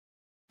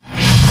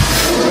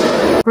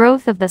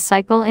Growth of the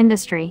cycle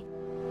industry.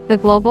 The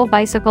global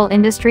bicycle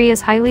industry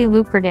is highly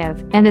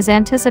lucrative and is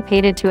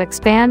anticipated to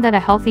expand at a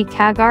healthy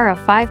CAGR of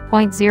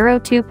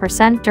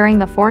 5.02% during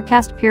the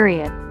forecast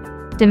period.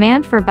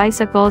 Demand for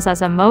bicycles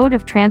as a mode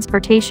of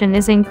transportation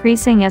is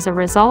increasing as a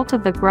result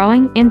of the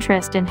growing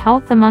interest in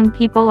health among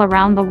people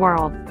around the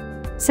world.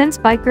 Since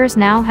bikers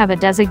now have a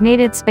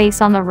designated space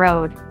on the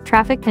road,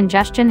 traffic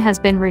congestion has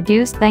been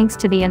reduced thanks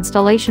to the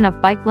installation of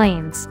bike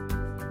lanes.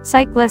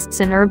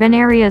 Cyclists in urban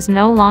areas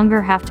no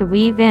longer have to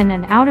weave in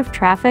and out of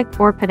traffic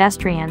or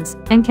pedestrians,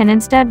 and can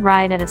instead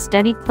ride at a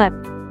steady clip.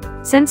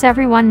 Since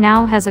everyone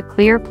now has a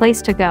clear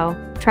place to go,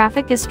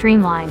 traffic is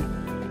streamlined.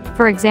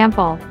 For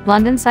example,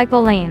 London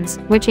cycle lanes,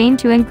 which aim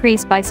to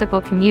increase bicycle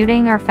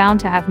commuting, are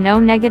found to have no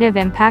negative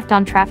impact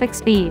on traffic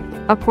speed,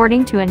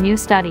 according to a new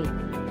study.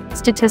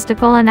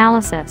 Statistical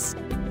analysis.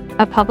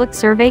 A public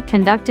survey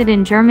conducted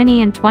in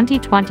Germany in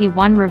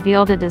 2021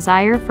 revealed a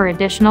desire for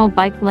additional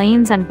bike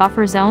lanes and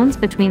buffer zones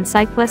between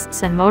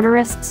cyclists and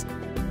motorists.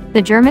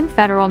 The German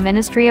Federal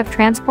Ministry of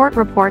Transport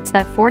reports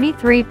that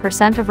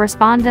 43% of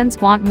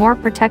respondents want more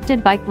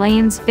protected bike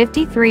lanes,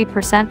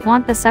 53%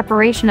 want the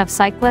separation of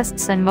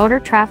cyclists and motor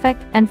traffic,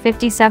 and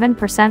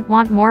 57%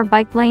 want more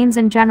bike lanes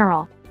in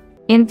general.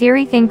 In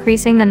theory,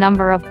 increasing the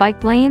number of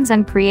bike lanes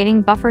and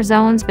creating buffer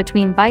zones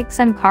between bikes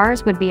and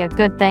cars would be a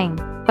good thing.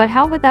 But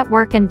how would that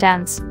work in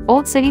dense,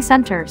 old city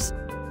centers?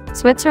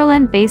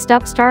 Switzerland-based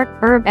upstart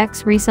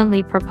UrbX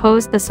recently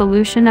proposed the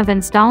solution of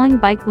installing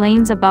bike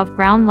lanes above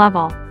ground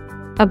level.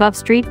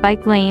 Above-street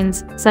bike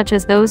lanes, such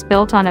as those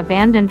built on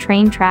abandoned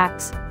train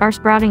tracks, are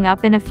sprouting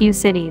up in a few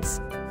cities.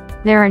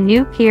 There are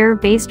new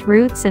pier-based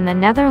routes in the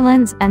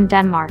Netherlands and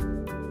Denmark.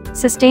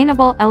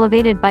 Sustainable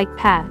elevated bike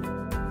path.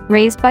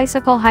 Raised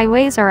bicycle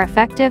highways are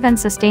effective and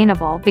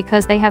sustainable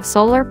because they have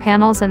solar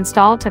panels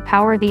installed to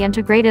power the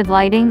integrated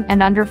lighting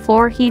and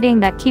underfloor heating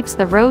that keeps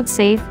the road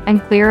safe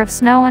and clear of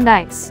snow and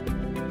ice.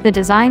 The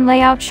design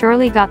layout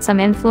surely got some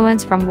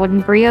influence from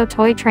wooden Brio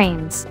toy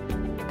trains.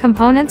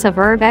 Components of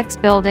UrbX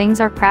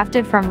buildings are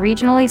crafted from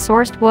regionally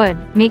sourced wood,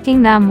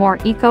 making them more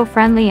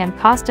eco-friendly and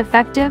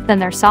cost-effective than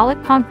their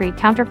solid concrete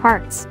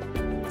counterparts.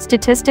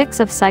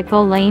 Statistics of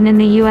cycle lane in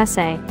the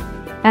USA.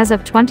 As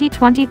of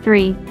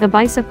 2023, the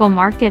bicycle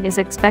market is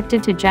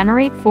expected to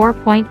generate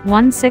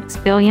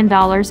 $4.16 billion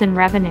in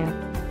revenue.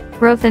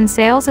 Growth in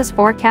sales is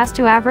forecast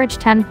to average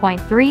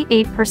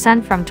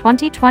 10.38% from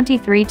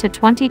 2023 to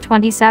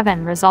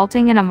 2027,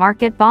 resulting in a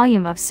market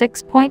volume of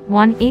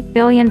 $6.18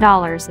 billion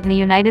in the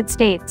United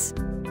States.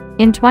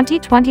 In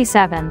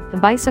 2027, the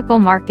bicycle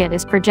market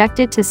is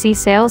projected to see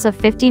sales of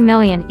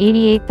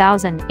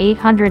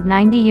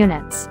 50,088,890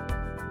 units.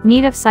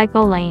 Need of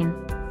cycle lane.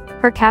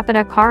 Per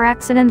capita car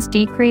accidents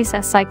decrease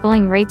as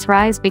cycling rates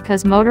rise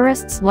because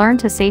motorists learn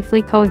to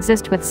safely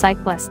coexist with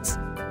cyclists.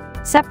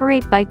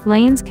 Separate bike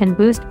lanes can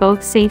boost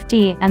both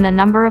safety and the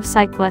number of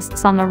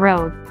cyclists on the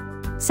road.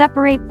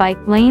 Separate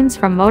bike lanes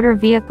from motor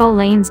vehicle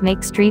lanes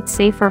make streets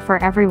safer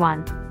for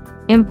everyone.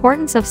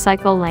 Importance of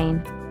cycle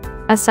lane.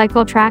 A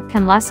cycle track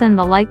can lessen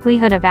the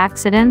likelihood of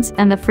accidents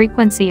and the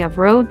frequency of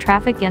road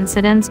traffic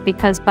incidents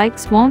because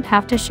bikes won't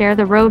have to share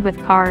the road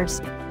with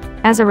cars.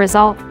 As a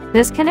result,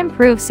 this can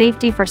improve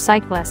safety for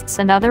cyclists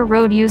and other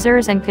road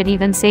users and could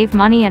even save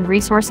money and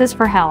resources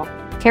for health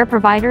care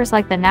providers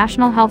like the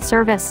National Health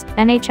Service,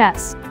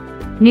 NHS.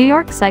 New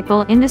York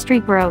cycle industry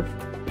growth.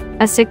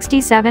 A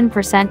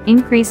 67%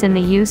 increase in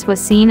the use was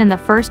seen in the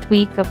first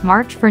week of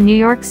March for New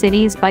York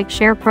City's bike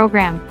share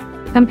program,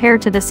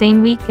 compared to the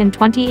same week in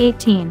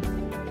 2018.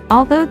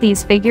 Although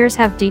these figures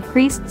have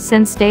decreased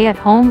since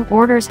stay-at-home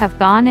orders have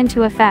gone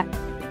into effect.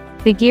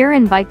 The gear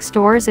in bike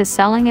stores is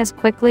selling as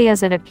quickly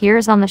as it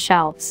appears on the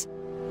shelves.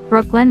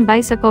 Brooklyn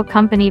Bicycle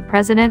Company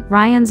President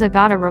Ryan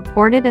Zagata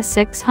reported a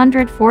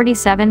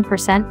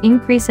 647%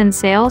 increase in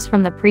sales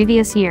from the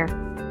previous year.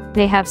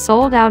 They have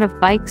sold out of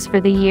bikes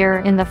for the year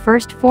in the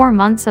first 4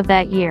 months of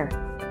that year.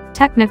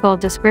 Technical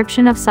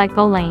description of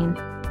cycle lane.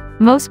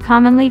 Most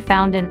commonly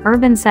found in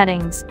urban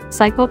settings,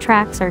 cycle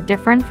tracks are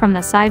different from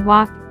the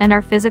sidewalk and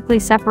are physically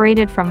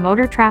separated from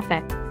motor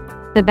traffic.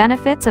 The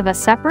benefits of a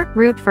separate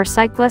route for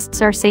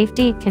cyclists are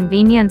safety,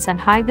 convenience, and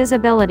high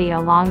visibility,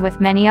 along with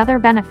many other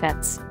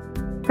benefits.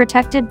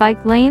 Protected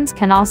bike lanes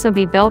can also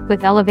be built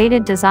with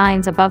elevated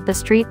designs above the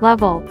street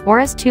level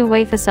or as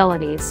two-way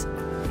facilities.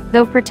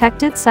 Though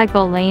protected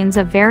cycle lanes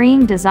of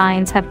varying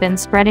designs have been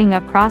spreading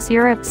across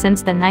Europe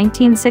since the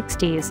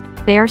 1960s,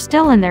 they are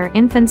still in their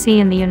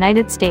infancy in the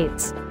United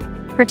States.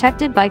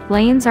 Protected bike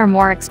lanes are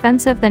more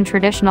expensive than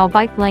traditional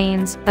bike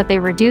lanes, but they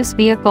reduce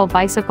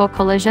vehicle-bicycle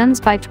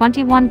collisions by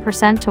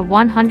 21% to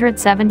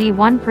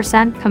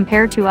 171%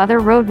 compared to other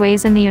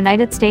roadways in the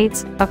United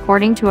States,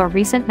 according to a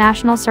recent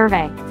national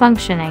survey.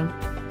 Functioning.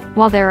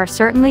 While there are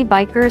certainly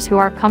bikers who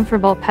are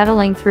comfortable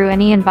pedaling through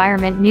any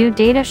environment, new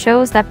data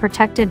shows that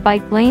protected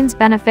bike lanes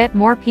benefit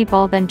more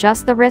people than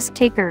just the risk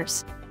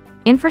takers.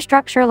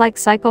 Infrastructure like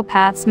cycle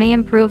paths may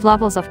improve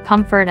levels of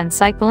comfort and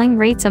cycling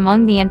rates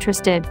among the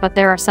interested, but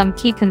there are some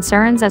key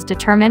concerns as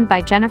determined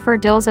by Jennifer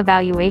Dill's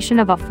evaluation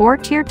of a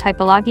 4-tier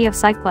typology of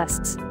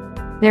cyclists.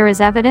 There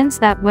is evidence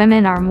that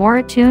women are more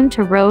attuned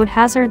to road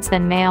hazards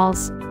than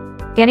males.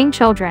 Getting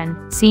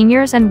children,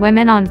 seniors and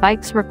women on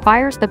bikes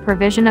requires the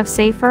provision of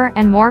safer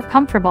and more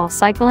comfortable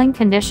cycling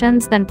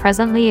conditions than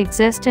presently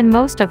exist in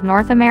most of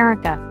North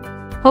America.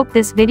 Hope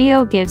this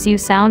video gives you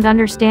sound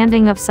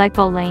understanding of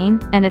cycle lane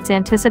and its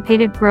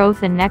anticipated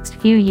growth in next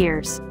few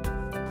years.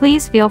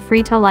 Please feel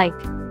free to like,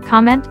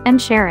 comment,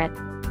 and share it.